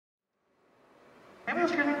Maybe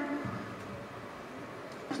let's hear that.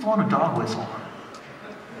 Just want a dog whistle.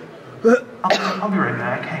 I'll be right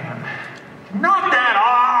back. Hang on. Knock that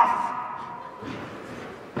off!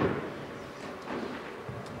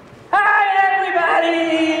 Hi,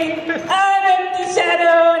 everybody! I'm Empty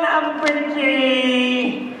Shadow, and I'm pretty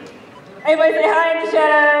kitty. Everybody say hi, Empty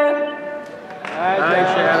Shadow. Hi,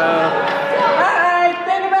 Shadow. Hi,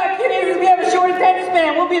 thing about kitties is we have a short attention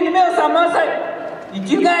span. We'll be in the middle of something. I was like, did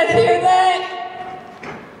you guys hear that?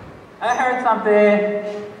 I heard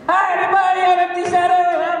something. Hi, everybody, I'm Empty Shadow,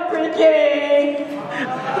 and I'm pretty kitty.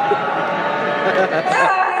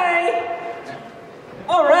 Hi!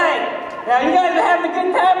 Alright, now you guys are having a good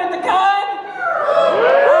time at the con?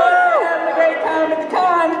 I'm having a great time at the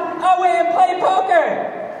con. I went and played poker.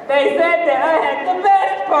 They said that I had the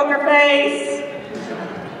best poker face.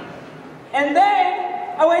 And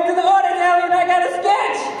then I went to the artist alley and I got a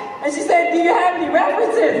sketch. And she said, do you have any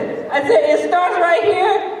references? I said, it starts right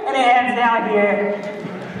here and it ends down here.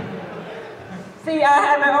 See, I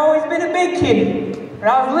haven't always been a big kitty. When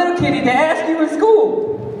I was a little kitty, they asked you in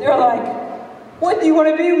school. They were like, what do you want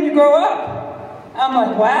to be when you grow up? I'm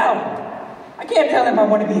like, wow. I can't tell them I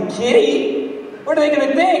want to be a kitty. What are they going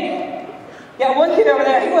to think? Got one kid over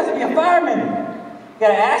there, he wants to be a fireman.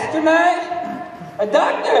 Got an astronaut, a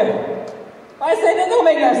doctor. I said, that don't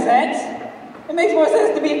make no sense. It makes more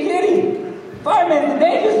sense to be a kitty. Fireman's a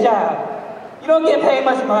dangerous job. You don't get paid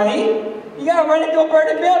much money. You gotta run into a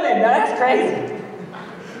burning building. Now that's crazy.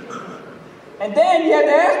 And then you have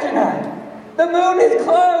the astronaut. The moon is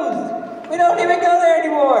closed. We don't even go there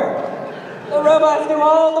anymore. The robots do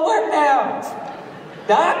all the work now.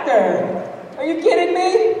 Doctor, are you kidding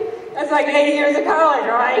me? That's like 8 years of college,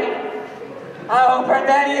 right? I hope her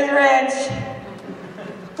daddy is rich.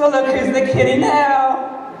 So look who's the kitty now.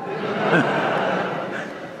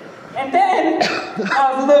 And then,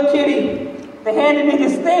 I was a little kitty. They handed me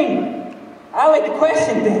this thing. I like to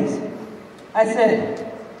question things. I said,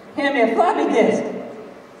 hand me a floppy disk.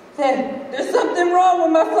 Said, there's something wrong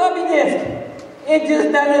with my floppy disk. It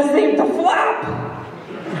just doesn't seem to flop.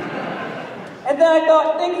 And then I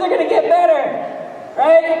thought, things are gonna get better,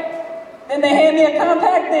 right? Then they hand me a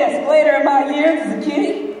compact disc later in my years as a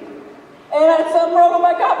kitty. And I had something wrong with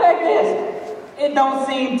my compact disc. It don't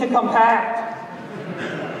seem to compact.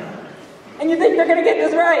 And you think they're gonna get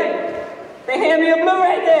this right. They hand me a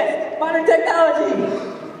Blu-ray disc, modern technology.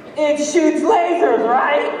 It shoots lasers,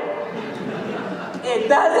 right? It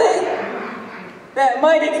doesn't? That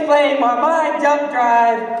might explain why my jump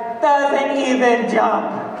drive doesn't even jump.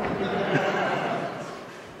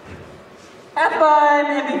 Have fun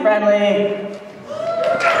and be friendly.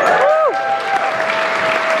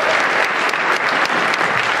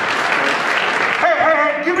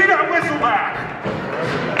 Hey, give me that whistle back!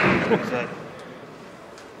 Is that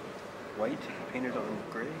white painted on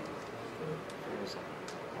gray?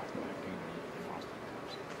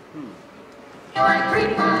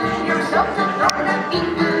 Yourself to throw that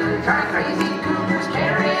finger, try Crazy Cougar's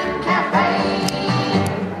Carrion Cafe.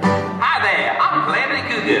 Hi there, I'm Calamity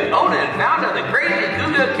Cougar, owner and founder of the Crazy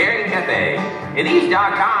Cougar Carrion Cafe. In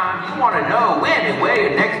these.com, you want to know when and where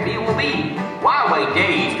your next meal will be. Why wait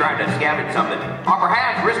days trying to scavenge something? Or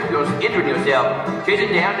perhaps risk injuring yourself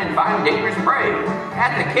chasing down and finding dangerous prey?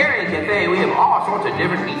 At the Carrion Cafe, we have all sorts of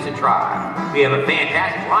different meats to try. We have a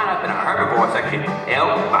fantastic lineup in our herbivore section: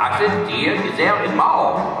 elk, bison, deer, gazelle, and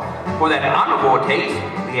mall. For that omnivore taste,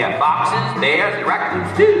 we have foxes, bears, and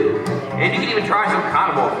raccoons too. And you can even try some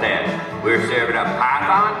carnivore snacks. We're serving up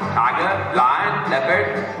python, tiger, lion,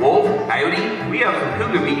 leopard, wolf, coyote. We have some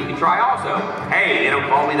cougar meat you can try also. Hey, they don't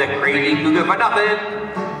call me the Crazy Cougar for nothing.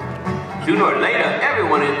 Sooner or later,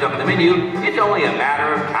 everyone ends up on the menu. It's only a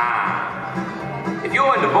matter of time. If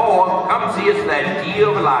you're in the board, come see us for that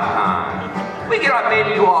deal of a lifetime. We get our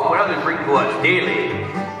menu off what others bring to us daily.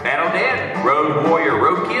 Battle Dead, Road Warrior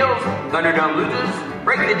Roadkills, Thunderdome Losers,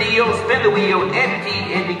 Break the Deal, Spin the Wheel,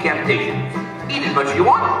 Amputee, and Decapitations. Eat as much as you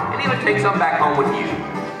want, and even take some back home with you.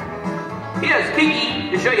 Here's Kiki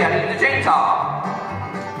to show you how to use the chainsaw.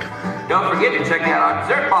 Don't forget to check out our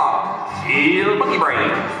dessert bar, Shield Monkey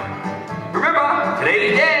Brains. Remember,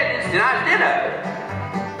 today's dead is tonight's dinner.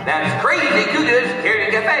 That's Crazy Cougar's Carrion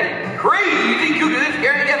Cafe. Crazy Cougar's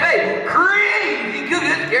Carrion Cafe. Crazy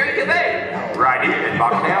Cougar's Carrion Cafe. Right here in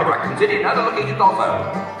Boxtown, Raccoon City, and other locations also.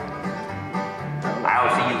 I'll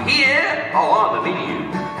see you here or on the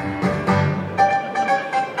menu.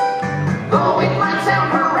 Though it might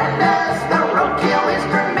sound horrendous, the roadkill is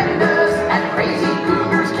tremendous at Crazy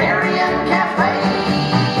Cougar's Carrion Cafe.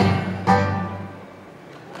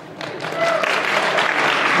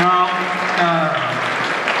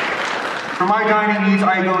 For my dining needs,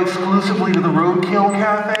 I go go exclusively to the Roadkill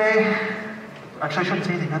Cafe. Actually, I shouldn't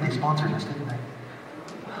say anything. They sponsored this, didn't they?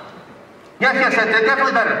 Yes,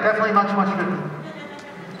 definitely better. Definitely much better.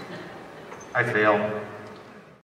 I failed.